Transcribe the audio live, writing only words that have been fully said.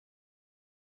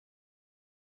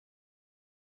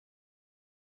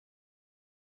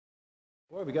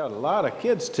Boy, we got a lot of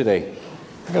kids today.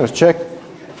 I gotta check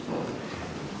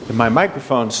if my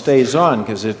microphone stays on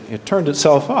because it turned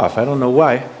itself off. I don't know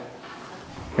why.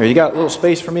 Here, you got a little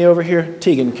space for me over here?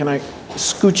 Tegan, can I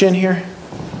scooch in here?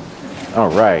 All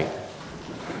right.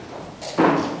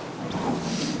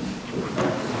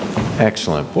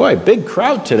 Excellent. Boy, big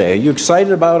crowd today. Are you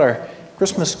excited about our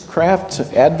Christmas craft,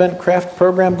 Advent craft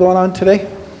program going on today?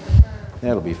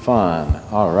 That'll be fun.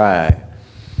 All right.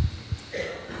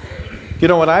 You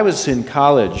know, when I was in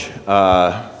college,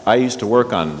 I used to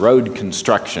work on road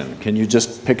construction. Can you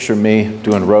just picture me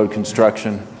doing road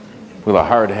construction with a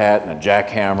hard hat and a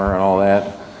jackhammer and all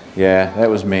that? Yeah, that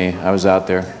was me. I was out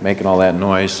there making all that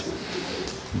noise.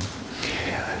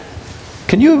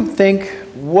 Can you think,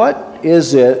 what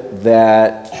is it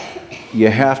that you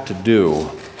have to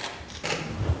do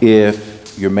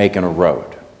if you're making a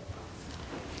road?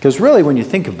 Because really, when you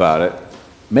think about it,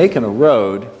 making a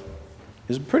road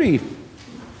is a pretty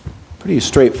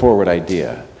straightforward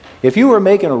idea. If you were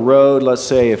making a road, let's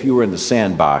say if you were in the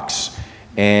sandbox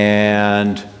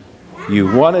and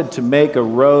you wanted to make a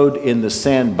road in the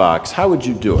sandbox, how would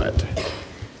you do it?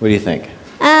 What do you think?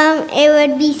 It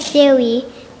would be silly.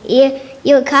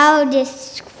 Your car would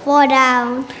just fall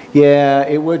down. Yeah,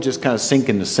 it would just kind of sink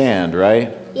in the sand,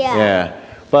 right? Yeah. Yeah.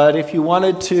 But if you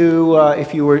wanted to,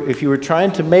 if you were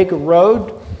trying to make a road,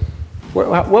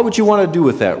 what would you want to do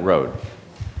with that road?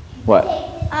 What?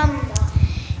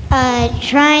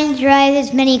 Try and drive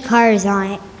as many cars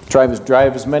on it. Drive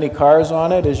as many cars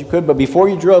on it as you could, but before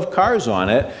you drove cars on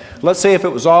it, let's say if it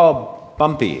was all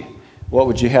bumpy, what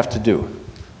would you have to do?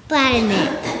 Flatten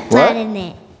it. Flatten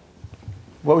it.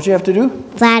 What would you have to do?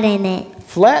 Flatten it.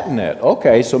 Flatten it.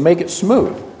 Okay, so make it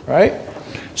smooth, right?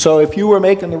 So if you were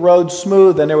making the road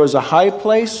smooth and there was a high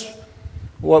place,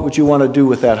 what would you want to do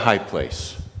with that high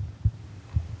place?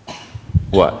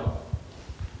 What?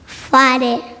 Flatten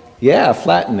it. Yeah,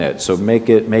 flatten it. So make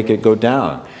it go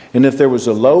down. And if there was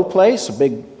a low place, a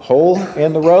big hole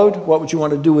in the road, what would you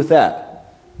want to do with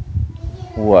that?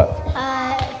 What?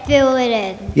 Fill it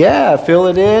in. Yeah, fill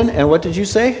it in. And what did you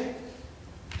say?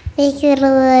 Make it a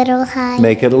little higher.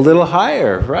 Make it a little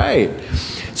higher, right.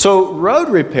 So road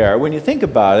repair, when you think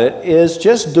about it, is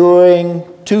just doing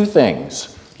two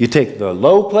things. You take the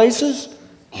low places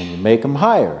and you make them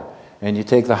higher. And you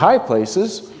take the high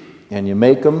places and you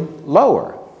make them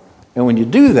lower. And when you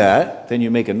do that, then you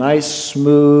make a nice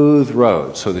smooth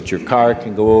road so that your car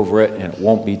can go over it and it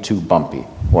won't be too bumpy.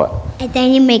 What? And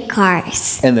then you make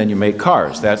cars. And then you make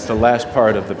cars. That's the last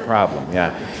part of the problem,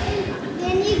 yeah.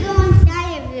 Then you go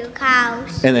inside of your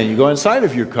house. And then you go inside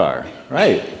of your car,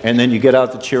 right. And then you get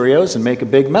out the Cheerios and make a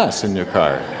big mess in your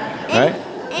car, right?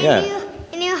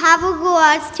 And you have a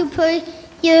garage to put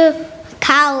your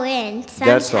car in. Sometimes.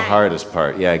 That's the hardest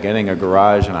part, yeah, getting a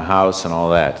garage and a house and all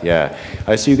that, yeah.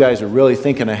 I see you guys are really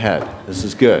thinking ahead. This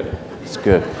is good. It's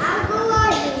good. Our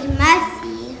garage is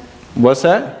messy. What's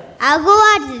that? Our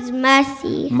garage is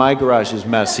messy. My garage is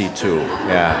messy too,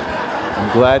 yeah.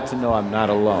 I'm glad to know I'm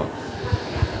not alone.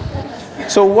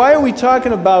 So why are we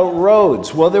talking about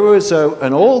roads? Well, there was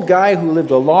an old guy who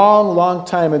lived a long, long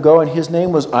time ago, and his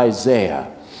name was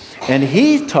Isaiah. And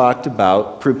he talked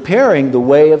about preparing the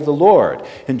way of the Lord.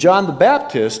 And John the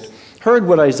Baptist heard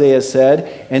what Isaiah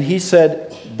said, and he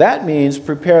said, that means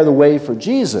prepare the way for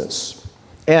Jesus.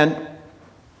 And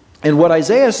what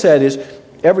Isaiah said is,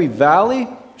 every valley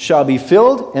shall be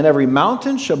filled, and every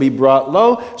mountain shall be brought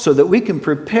low, so that we can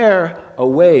prepare a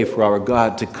way for our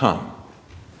God to come.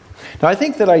 Now, I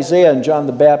think that Isaiah and John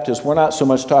the Baptist were not so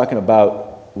much talking about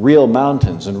real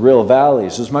mountains and real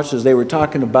valleys as much as they were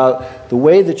talking about the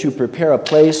way that you prepare a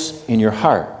place in your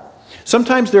heart.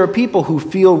 Sometimes there are people who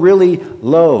feel really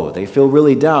low. They feel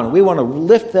really down. We want to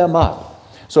lift them up.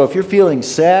 So if you're feeling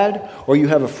sad or you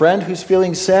have a friend who's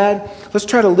feeling sad, let's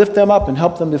try to lift them up and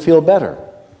help them to feel better.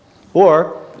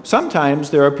 Or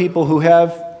sometimes there are people who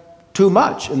have too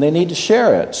much and they need to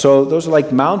share it. So those are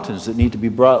like mountains that need to be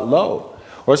brought low.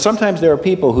 Or sometimes there are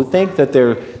people who think that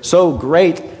they're so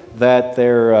great that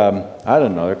they're, I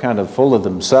don't know, they're kind of full of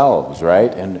themselves,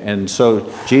 right? And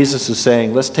so Jesus is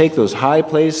saying, let's take those high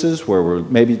places where we're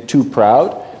maybe too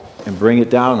proud and bring it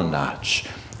down a notch.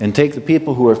 And take the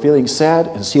people who are feeling sad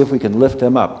and see if we can lift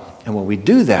them up. And when we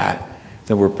do that,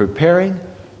 then we're preparing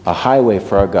a highway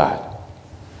for our God.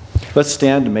 Let's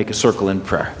stand and make a circle in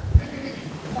prayer.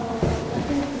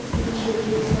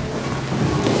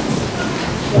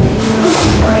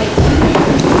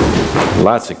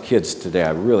 Lots of kids today.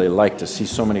 I really like to see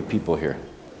so many people here.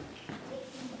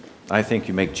 I think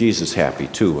you make Jesus happy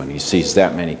too when he sees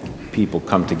that many people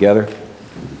come together.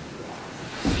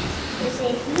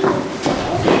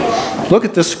 Look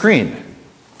at the screen.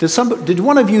 Did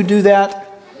one of you do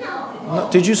that? No.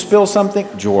 Did you spill something?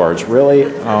 George, really?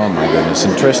 Oh my goodness.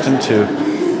 And Tristan too.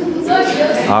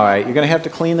 All right, you're going to have to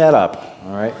clean that up.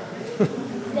 All right?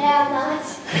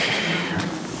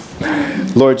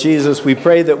 Lord Jesus, we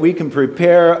pray that we can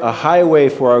prepare a highway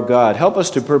for our God. Help us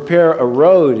to prepare a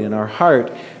road in our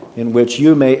heart in which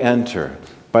you may enter.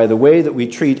 By the way that we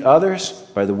treat others,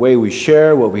 by the way we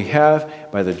share what we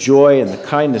have, by the joy and the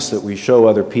kindness that we show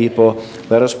other people,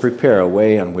 let us prepare a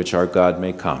way on which our God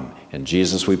may come. In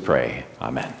Jesus we pray.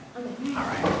 Amen. All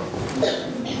right.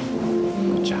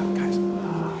 Good job, guys.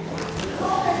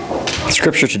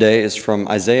 Scripture today is from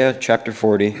Isaiah chapter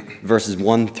 40, verses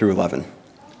 1 through 11.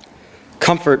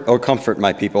 Comfort, O comfort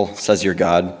my people, says your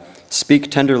God.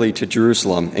 Speak tenderly to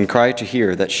Jerusalem and cry to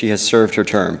hear that she has served her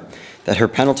term, that her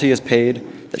penalty is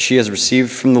paid, that she has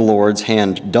received from the Lord's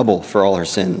hand double for all her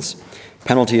sins.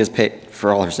 Penalty is paid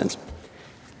for all her sins.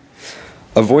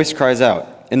 A voice cries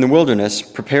out, in the wilderness,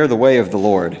 prepare the way of the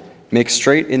Lord. Make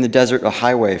straight in the desert a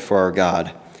highway for our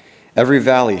God. Every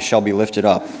valley shall be lifted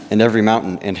up, and every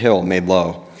mountain and hill made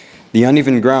low. The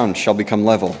uneven ground shall become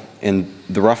level, and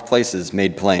the rough places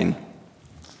made plain.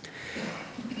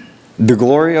 The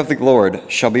glory of the Lord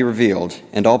shall be revealed,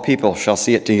 and all people shall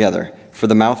see it together, for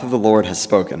the mouth of the Lord has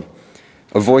spoken.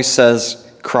 A voice says,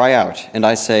 cry out, and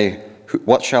I say,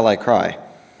 what shall I cry?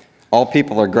 All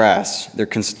people are grass, their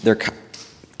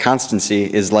constancy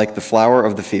is like the flower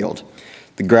of the field.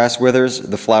 The grass withers,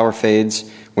 the flower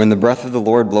fades. When the breath of the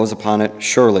Lord blows upon it,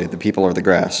 surely the people are the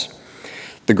grass.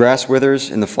 The grass withers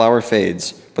and the flower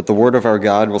fades, but the word of our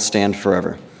God will stand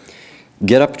forever.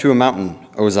 Get up to a mountain,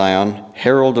 O Zion,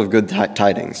 herald of good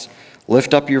tidings.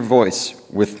 Lift up your voice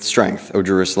with strength, O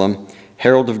Jerusalem,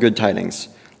 herald of good tidings.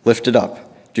 Lift it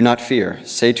up. Do not fear.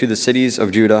 Say to the cities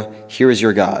of Judah, here is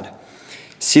your God.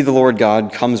 See, the Lord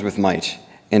God comes with might,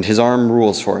 and his arm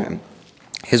rules for him.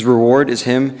 His reward is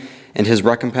him, and his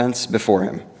recompense before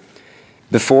him.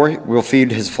 Before will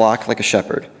feed his flock like a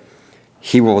shepherd.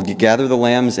 He will gather the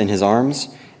lambs in his arms,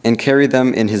 and carry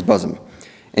them in his bosom,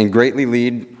 and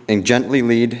gently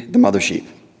lead the mother sheep.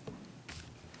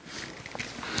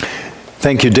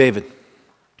 Thank you, David.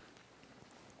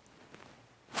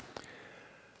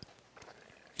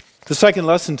 The second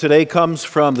lesson today comes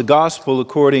from the Gospel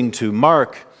according to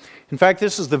Mark. In fact,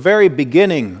 this is the very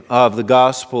beginning of the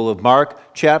Gospel of Mark,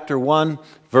 chapter 1,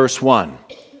 verse 1.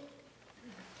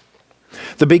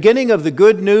 The beginning of the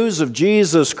good news of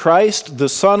Jesus Christ, the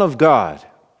Son of God.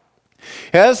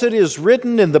 As it is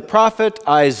written in the prophet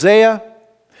Isaiah,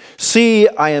 see,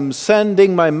 I am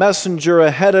sending my messenger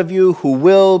ahead of you who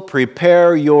will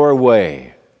prepare your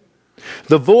way.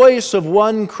 The voice of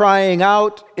one crying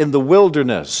out in the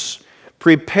wilderness,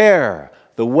 prepare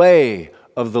the way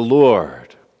of the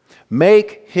Lord.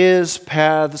 Make his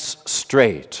paths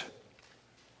straight.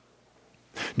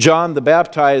 John the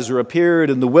Baptizer appeared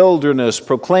in the wilderness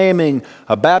proclaiming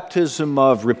a baptism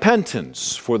of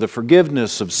repentance for the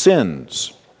forgiveness of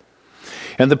sins.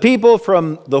 And the people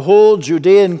from the whole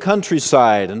Judean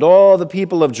countryside and all the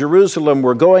people of Jerusalem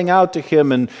were going out to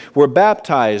him and were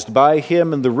baptized by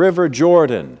him in the river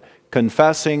Jordan,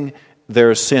 confessing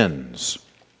their sins.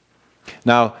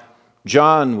 Now,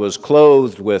 John was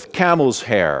clothed with camel's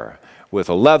hair, with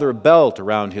a leather belt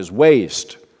around his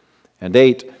waist, and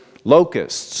ate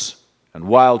locusts and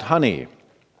wild honey.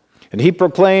 And he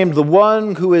proclaimed, the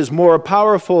one who is more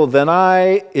powerful than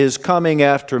I is coming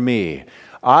after me.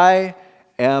 I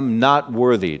am not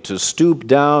worthy to stoop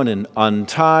down and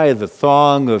untie the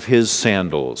thong of his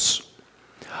sandals.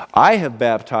 I have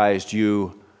baptized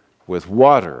you with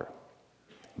water,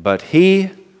 but he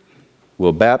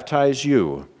will baptize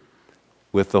you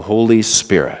with the Holy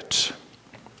Spirit.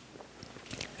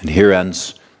 And here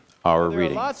ends our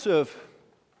reading. There are lots of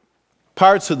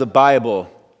parts of the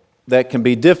Bible that can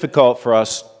be difficult for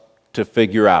us to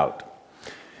figure out,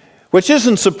 which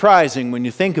isn't surprising when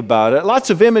you think about it. Lots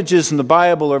of images in the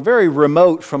Bible are very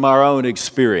remote from our own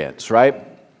experience, right?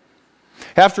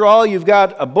 After all, you've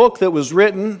got a book that was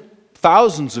written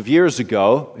thousands of years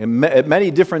ago, at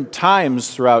many different times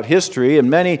throughout history, and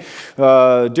many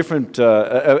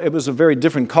it was a very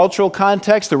different cultural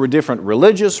context. There were different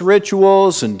religious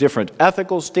rituals and different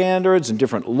ethical standards and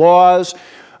different laws.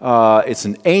 It's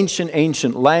an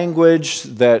ancient language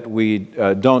that we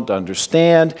don't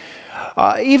understand.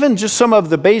 Even just some of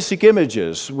the basic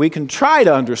images we can try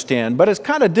to understand, but it's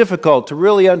kind of difficult to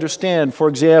really understand, for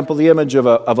example, the image of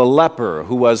a leper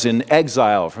who was in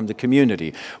exile from the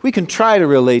community. We can try to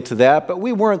relate to that, but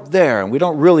we weren't there, and we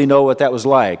don't really know what that was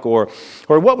like, or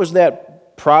what was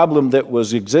that problem that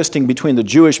was existing between the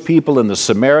Jewish people and the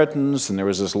Samaritans, and there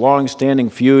was this long-standing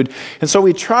feud. And so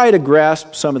we try to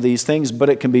grasp some of these things, but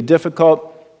it can be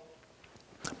difficult.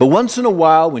 But once in a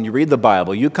while, when you read the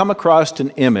Bible, you come across an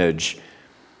image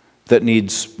that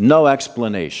needs no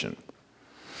explanation.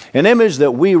 An image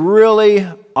that we really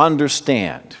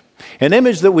understand. An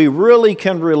image that we really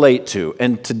can relate to.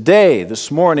 And today,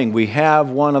 this morning, we have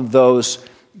one of those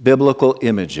biblical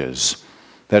images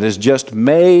that is just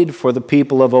made for the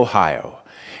people of Ohio.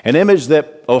 An image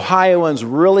that Ohioans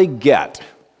really get.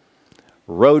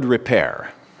 Road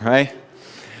repair, right?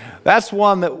 That's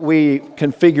one that we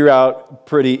can figure out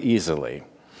pretty easily.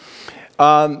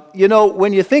 You know,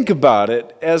 when you think about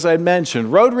it, as I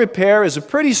mentioned, road repair is a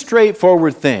pretty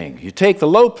straightforward thing. You take the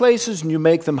low places and you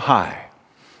make them high.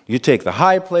 You take the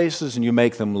high places and you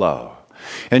make them low.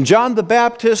 And John the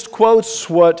Baptist quotes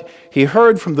what he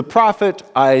heard from the prophet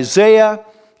Isaiah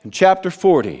in chapter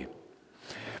 40.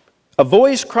 A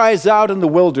voice cries out in the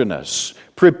wilderness,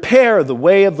 prepare the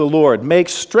way of the Lord, make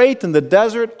straight in the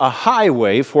desert a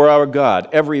highway for our God.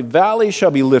 Every valley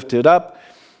shall be lifted up,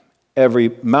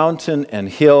 every mountain and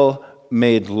hill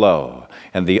made low,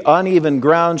 and the uneven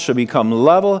ground shall become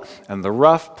level, and the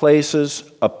rough places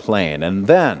a plain. And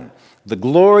then the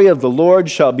glory of the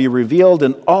Lord shall be revealed,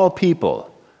 and all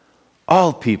people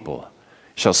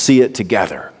shall see it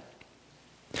together.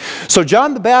 So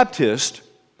John the Baptist,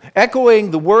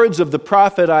 echoing the words of the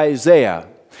prophet Isaiah,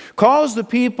 calls the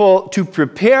people to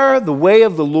prepare the way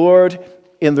of the Lord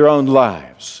in their own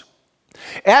lives.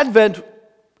 Advent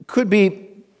could be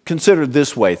considered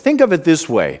this way. Think of it this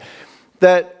way,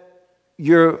 that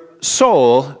your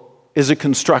soul is a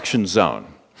construction zone.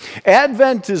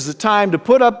 Advent is the time to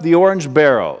put up the orange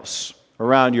barrels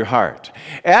around your heart.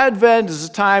 Advent is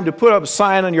the time to put up a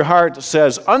sign on your heart that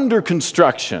says, under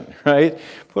construction, right?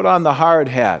 Put on the hard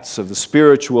hats of the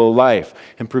spiritual life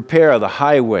and prepare the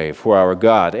highway for our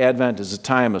God. Advent is a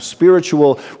time of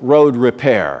spiritual road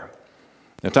repair.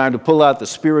 A time to pull out the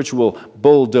spiritual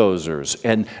bulldozers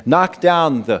and knock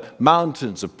down the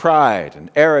mountains of pride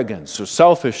and arrogance or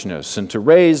selfishness, and to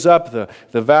raise up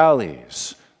the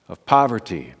valleys of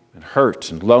poverty and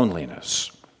hurt and loneliness.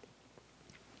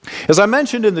 As I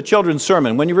mentioned in the children's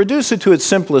sermon, when you reduce it to its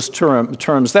simplest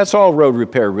terms, that's all road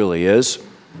repair really is.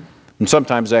 And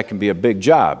sometimes that can be a big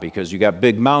job because you got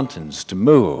big mountains to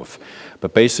move.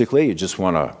 But basically, you just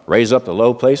want to raise up the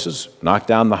low places, knock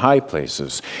down the high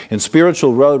places. And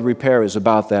spiritual road repair is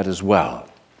about that as well.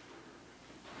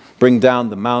 Bring down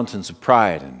the mountains of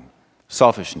pride and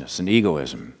selfishness and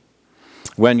egoism.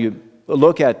 When you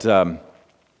look at the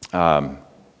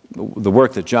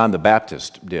work that John the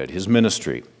Baptist did, his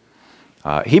ministry,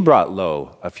 he brought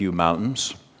low a few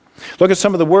mountains. Look at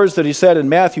some of the words that he said in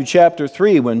Matthew chapter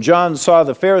 3. When John saw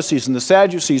the Pharisees and the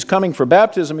Sadducees coming for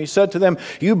baptism, he said to them,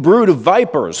 "You brood of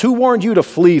vipers, who warned you to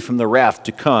flee from the wrath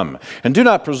to come? And do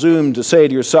not presume to say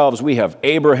to yourselves, we have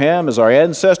Abraham as our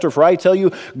ancestor, for I tell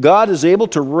you, God is able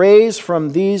from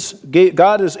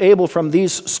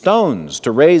these stones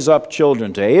to raise up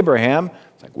children to Abraham."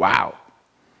 It's like, wow.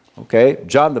 Okay,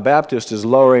 John the Baptist is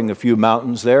lowering a few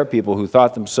mountains there, people who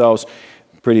thought themselves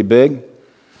pretty big.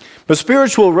 But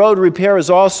spiritual road repair is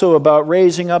also about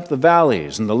raising up the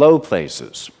valleys and the low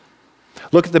places.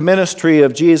 Look at the ministry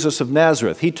of Jesus of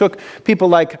Nazareth. He took people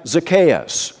like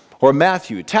Zacchaeus or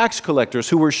Matthew, tax collectors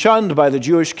who were shunned by the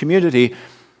Jewish community,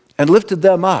 and lifted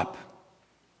them up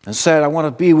and said, I want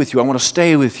to be with you, I want to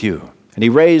stay with you. And he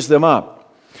raised them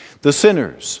up. The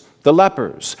sinners, the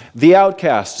lepers, the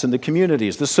outcasts in the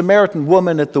communities, the Samaritan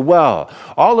woman at the well,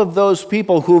 all of those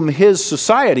people whom his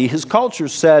society, his culture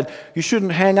said, you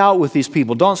shouldn't hang out with these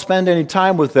people, don't spend any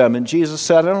time with them. And Jesus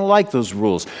said, I don't like those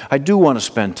rules. I do want to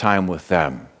spend time with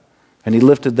them. And he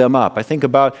lifted them up. I think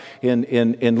about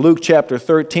in Luke chapter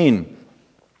 13,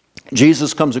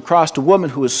 Jesus comes across a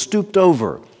woman who is stooped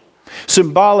over,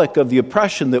 symbolic of the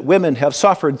oppression that women have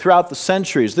suffered throughout the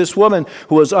centuries. This woman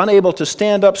who was unable to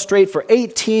stand up straight for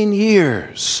 18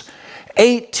 years.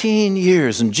 18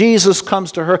 years. And Jesus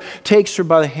comes to her, takes her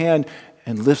by the hand,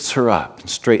 and lifts her up and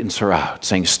straightens her out,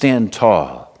 saying, stand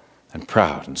tall and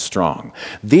proud and strong.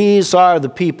 These are the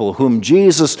people whom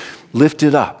Jesus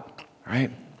lifted up,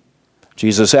 right?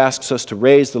 Jesus asks us to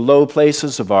raise the low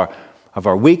places of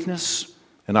our weakness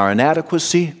and our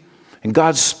inadequacy. And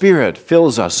God's Spirit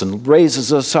fills us and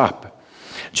raises us up.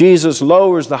 Jesus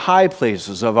lowers the high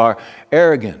places of our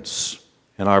arrogance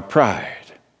and our pride.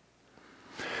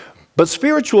 But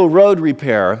spiritual road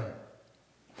repair,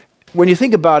 when you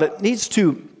think about it, needs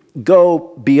to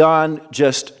go beyond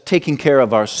just taking care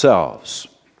of ourselves.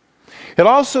 It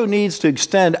also needs to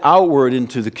extend outward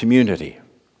into the community,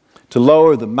 to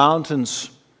lower the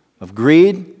mountains of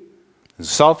greed and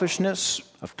selfishness,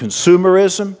 of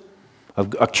consumerism,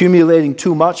 of accumulating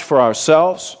too much for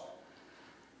ourselves,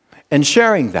 and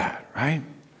sharing that, right?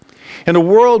 In a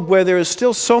world where there is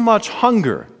still so much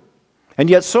hunger, and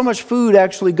yet so much food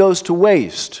actually goes to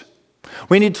waste,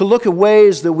 we need to look at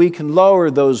ways that we can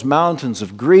lower those mountains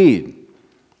of greed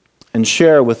and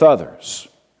share with others,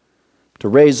 to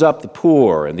raise up the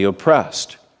poor and the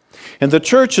oppressed. And the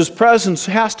church's presence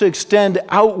has to extend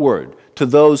outward to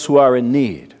those who are in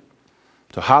need,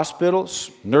 to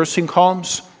hospitals, nursing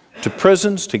homes, to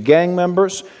prisons, to gang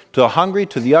members, to the hungry,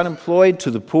 to the unemployed,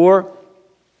 to the poor.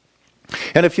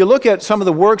 And if you look at some of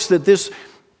the works that this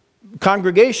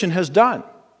congregation has done,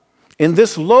 in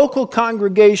this local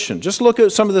congregation, just look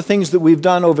at some of the things that we've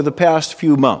done over the past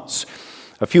few months.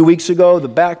 A few weeks ago, the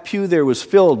back pew there was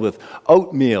filled with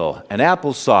oatmeal and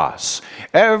applesauce.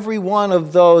 Every one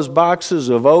of those boxes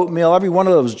of oatmeal, every one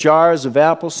of those jars of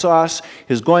applesauce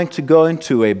is going to go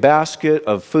into a basket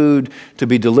of food to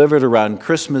be delivered around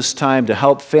Christmas time to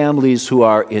help families who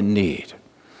are in need.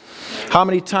 How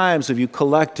many times have you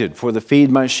collected for the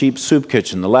Feed My Sheep Soup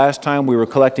Kitchen? The last time we were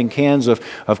collecting cans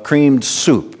of creamed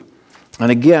soup. And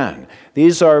again,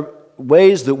 these are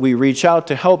ways that we reach out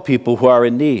to help people who are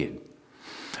in need.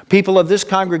 People of this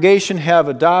congregation have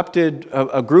adopted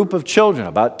a group of children.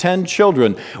 About 10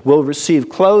 children will receive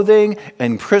clothing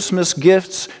and Christmas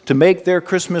gifts to make their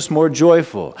Christmas more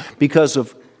joyful because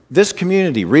of this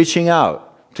community reaching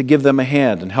out to give them a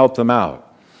hand and help them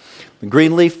out. The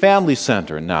Greenleaf Family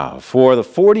Center now, for the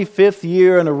 45th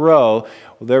year in a row,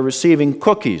 they're receiving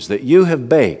cookies that you have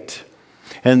baked.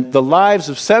 And the lives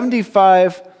of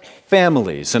 75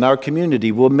 families in our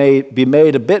community will be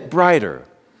made a bit brighter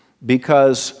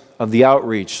because of the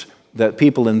outreach that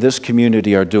people in this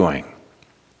community are doing.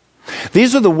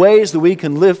 These are the ways that we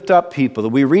can lift up people, that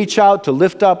we reach out to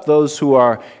lift up those who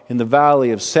are in the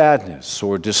valley of sadness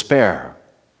or despair.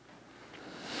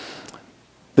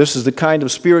 This is the kind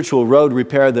of spiritual road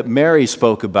repair that Mary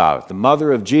spoke about. The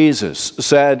mother of Jesus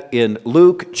said in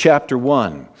Luke chapter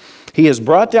 1, "He has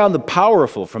brought down the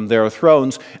powerful from their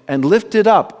thrones and lifted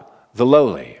up the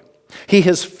lowly. He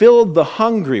has filled the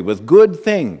hungry with good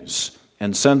things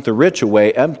and sent the rich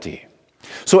away empty."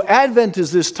 So Advent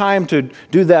is this time to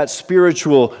do that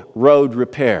spiritual road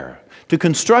repair, to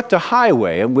construct a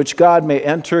highway in which God may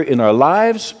enter in our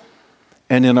lives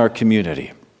and in our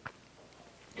community.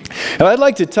 And I'd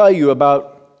like to tell you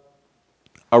about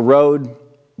a road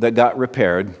that got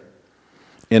repaired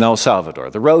in El Salvador,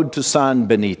 the road to San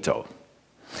Benito,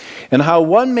 and how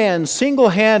one man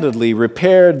single-handedly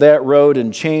repaired that road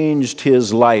and changed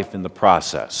his life in the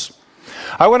process.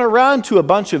 I went around to a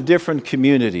bunch of different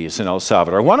communities in El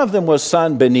Salvador. One of them was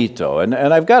San Benito, and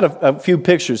I've got a few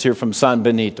pictures here from San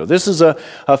Benito. This is a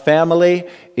family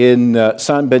in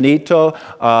San Benito.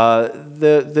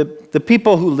 The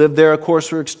people who lived there, of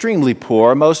course, were extremely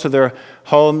poor. Most of their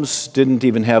homes didn't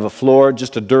even have a floor,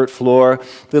 just a dirt floor.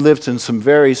 They lived in some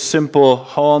very simple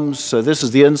homes. So this is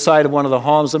the inside of one of the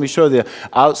homes. Let me show you the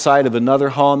outside of another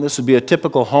home. This would be a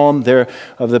typical home there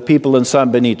of the people in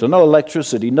San Benito. No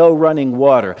electricity, no running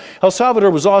water. El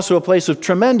Salvador was also a place of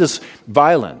tremendous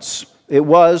violence. It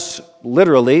was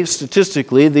literally,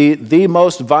 statistically, the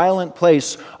most violent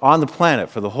place on the planet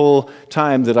for the whole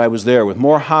time that I was there, with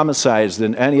more homicides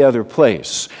than any other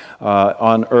place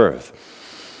on earth.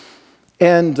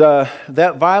 And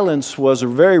that violence was a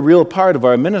very real part of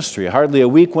our ministry. Hardly a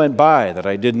week went by that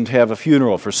I didn't have a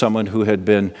funeral for someone who had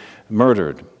been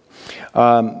murdered.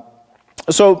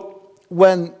 So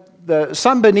when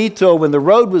San Benito, when the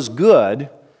road was good,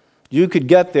 you could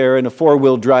get there in a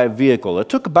four-wheel drive vehicle. It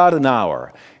took about an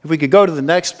hour. If we could go to the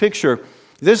next picture,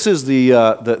 this is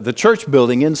the church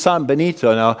building in San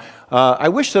Benito. Now, I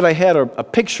wish that I had a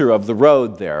picture of the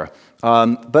road there.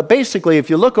 But basically, if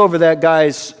you look over that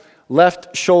guy's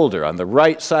left shoulder on the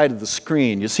right side of the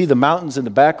screen, you see the mountains in the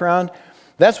background?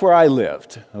 That's where I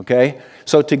lived, okay?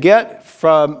 So to get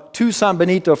to San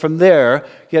Benito from there,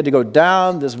 you had to go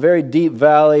down this very deep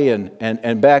valley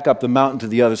and back up the mountain to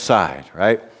the other side,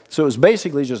 right? So it was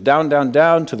basically just down, down,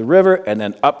 down to the river and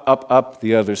then up, up, up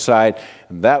the other side.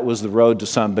 And that was the road to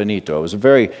San Benito. It was a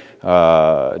very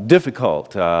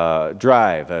difficult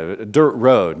drive, a dirt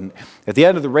road. And at the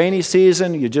end of the rainy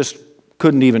season, you just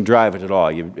couldn't even drive it at all.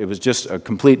 It was just a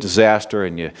complete disaster,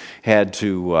 and you had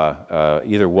to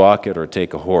either walk it or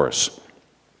take a horse.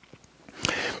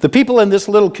 The people in this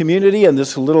little community and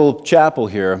this little chapel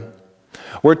here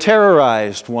were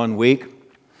terrorized one week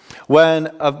when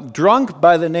a drunk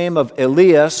by the name of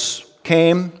Elias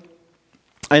came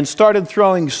and started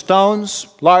throwing stones,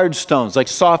 large stones, like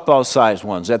softball-sized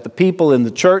ones, at the people in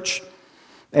the church,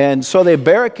 And so they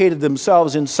barricaded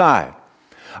themselves inside.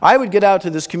 I would get out to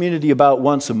this community about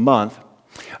once a month.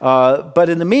 But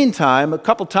in the meantime, a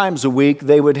couple times a week,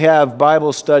 they would have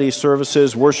Bible study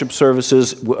services, worship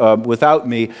services without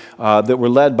me that were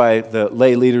led by the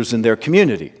lay leaders in their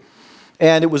community.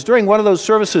 And it was during one of those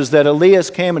services that Elias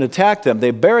came and attacked them.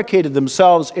 They barricaded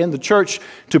themselves in the church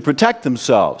to protect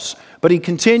themselves. But he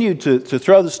continued to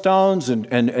throw the stones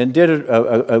and did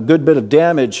a good bit of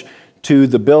damage to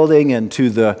the building and to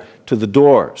the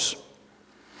doors.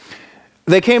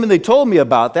 They came and they told me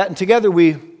about that, and together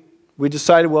we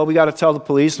decided, well, we got to tell the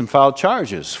police and file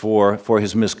charges for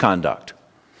his misconduct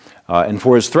and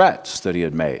for his threats that he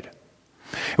had made.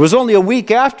 It was only a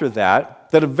week after that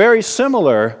a very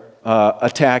similar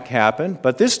attack happened,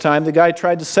 but this time the guy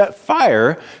tried to set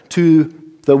fire to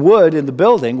the wood in the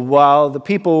building while the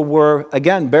people were,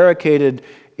 again, barricaded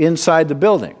inside the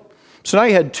building. So now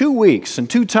you had 2 weeks and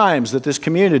 2 times that this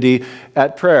community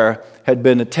at prayer had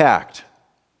been attacked.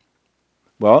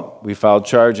 Well, we filed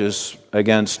charges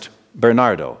against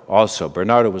Bernardo also.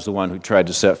 Bernardo was the one who tried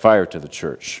to set fire to the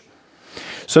church.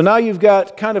 So now you've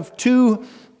got kind of 2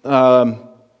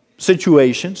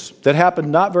 situations that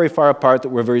happened not very far apart that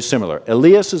were very similar.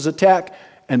 Elias's attack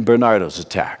and Bernardo's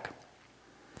attack.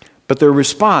 But their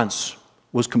response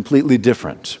was completely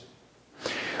different.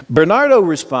 Bernardo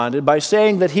responded by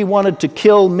saying that he wanted to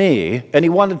kill me, and he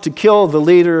wanted to kill the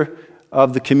leader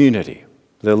of the community,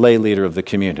 the lay leader of the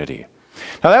community.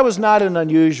 Now, that was not an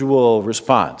unusual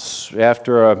response.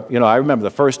 After, I remember the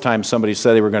first time somebody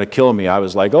said they were going to kill me, I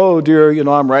was like, oh dear,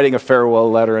 I'm writing a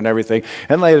farewell letter and everything.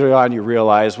 And later on you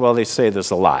realize, well, they say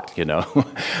this a lot,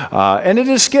 And it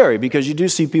is scary because you do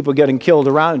see people getting killed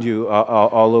around you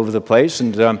all over the place.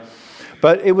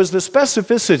 But it was the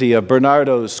specificity of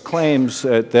Bernardo's claims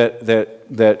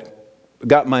that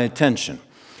got my attention.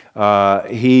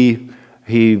 He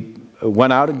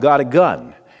went out and got a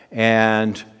gun.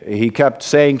 And he kept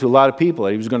saying to a lot of people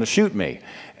that he was going to shoot me.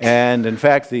 And in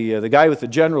fact, the guy with the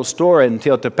general store in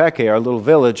Teotepeque, our little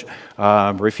village,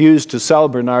 refused to sell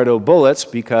Bernardo bullets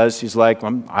because he's like,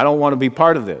 I don't want to be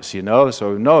part of this,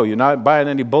 So no, you're not buying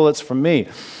any bullets from me.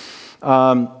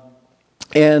 That's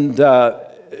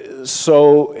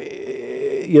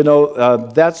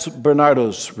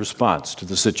Bernardo's response to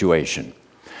the situation.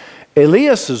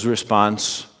 Elias's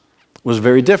response was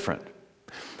very different.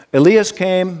 Elias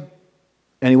came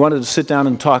and he wanted to sit down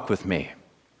and talk with me.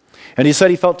 And he said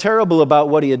he felt terrible about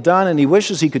what he had done and he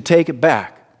wishes he could take it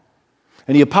back.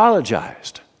 And he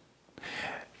apologized.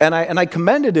 And I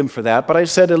commended him for that, but I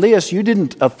said, Elias, you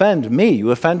didn't offend me. You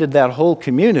offended that whole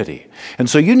community. And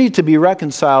so you need to be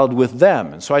reconciled with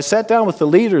them. And so I sat down with the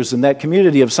leaders in that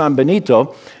community of San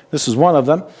Benito. This is one of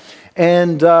them.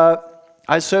 And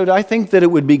I said, I think that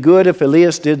it would be good if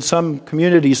Elias did some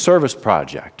community service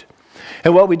project.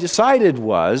 And what we decided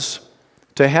was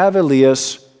to have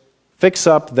Elias fix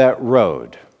up that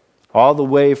road all the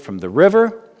way from the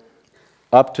river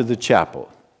up to the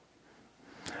chapel.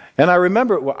 And I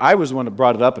remember, I was the one that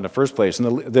brought it up in the first place,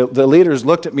 and the leaders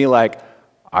looked at me like,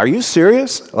 are you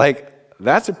serious? Like,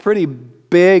 that's a pretty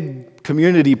big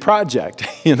community project,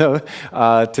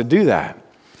 to do that.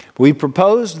 We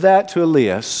proposed that to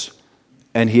Elias,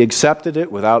 and he accepted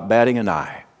it without batting an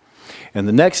eye. And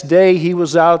the next day, he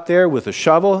was out there with a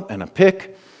shovel and a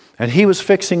pick, and he was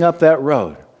fixing up that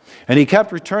road. And he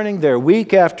kept returning there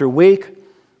week after week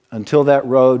until that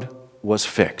road was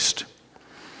fixed.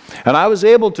 And I was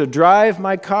able to drive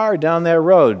my car down that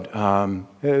road.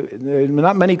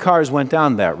 Not many cars went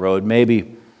down that road,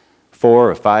 maybe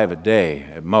 4 or 5 a day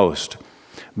at most.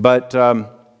 But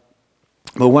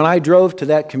when I drove to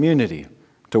that community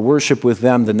to worship with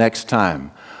them the next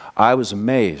time, I was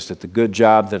amazed at the good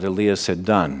job that Elias had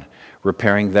done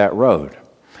repairing that road.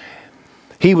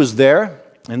 He was there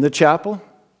in the chapel.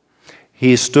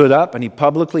 He stood up and he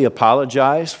publicly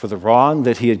apologized for the wrong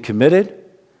that he had committed.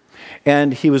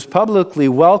 And he was publicly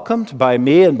welcomed by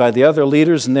me and by the other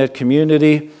leaders in that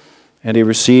community, and he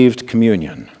received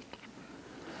communion.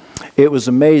 It was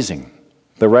amazing,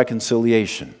 the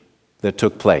reconciliation that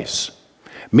took place.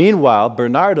 Meanwhile,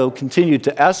 Bernardo continued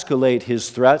to escalate his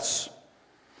threats,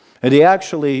 and he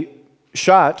actually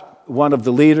shot one of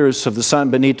the leaders of the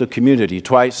San Benito community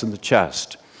twice in the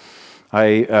chest.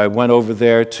 I went over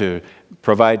there to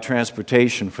provide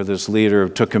transportation for this leader,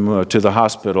 took him to the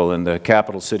hospital in the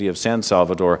capital city of San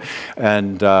Salvador,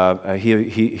 and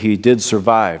he did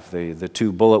survive the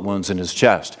 2 bullet wounds in his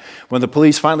chest. When the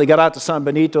police finally got out to San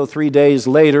Benito 3 days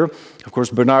later, of course,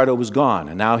 Bernardo was gone,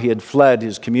 and now he had fled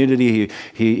his community.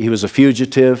 He was a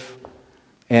fugitive,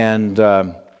 and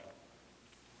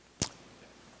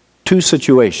 2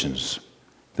 situations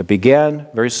that began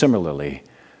very similarly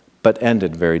but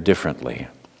ended very differently.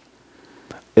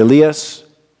 Elias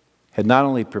had not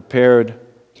only prepared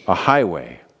a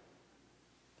highway,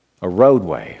 a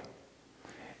roadway,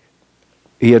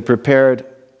 he had prepared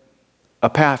a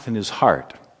path in his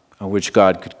heart on which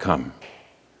God could come.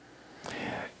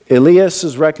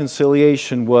 Elias's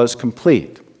reconciliation was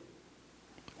complete,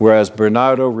 whereas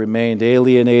Bernardo remained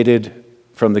alienated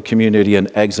from the community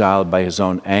and exiled by his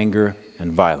own anger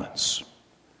and violence.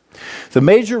 The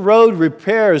major road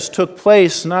repairs took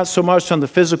place not so much on the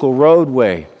physical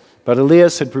roadway, but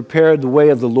Elias had prepared the way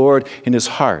of the Lord in his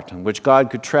heart, in which God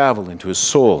could travel into his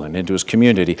soul and into his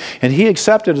community. And he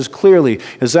accepted as clearly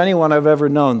as anyone I've ever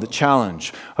known the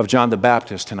challenge of John the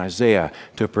Baptist and Isaiah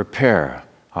to prepare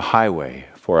a highway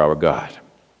for our God.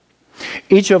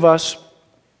 Each of us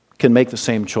can make the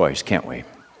same choice, can't we?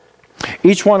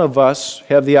 Each one of us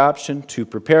have the option to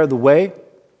prepare the way,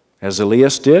 as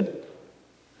Elias did,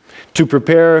 to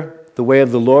prepare the way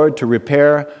of the Lord, to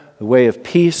repair the way of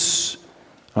peace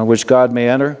on which God may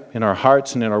enter in our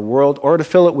hearts and in our world, or to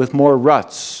fill it with more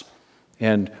ruts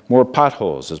and more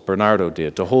potholes, as Bernardo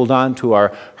did, to hold on to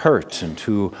our hurt and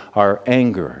to our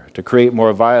anger, to create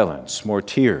more violence, more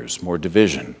tears, more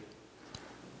division.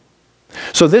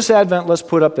 So this Advent, let's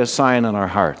put up this sign on our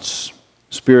hearts.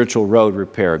 Spiritual road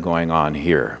repair going on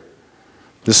here.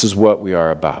 This is what we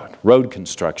are about. Road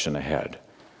construction ahead.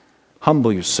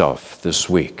 Humble yourself this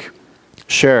week.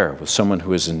 Share with someone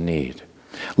who is in need.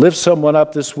 Lift someone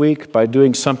up this week by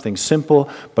doing something simple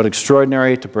but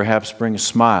extraordinary to perhaps bring a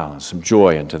smile and some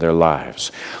joy into their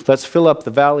lives. Let's fill up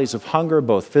the valleys of hunger,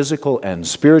 both physical and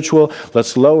spiritual.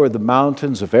 Let's lower the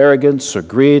mountains of arrogance or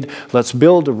greed. Let's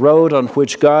build a road on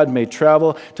which God may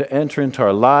travel to enter into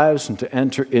our lives and to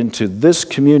enter into this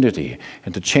community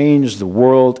and to change the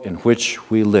world in which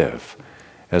we live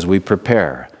as we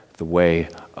prepare the way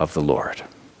of the Lord.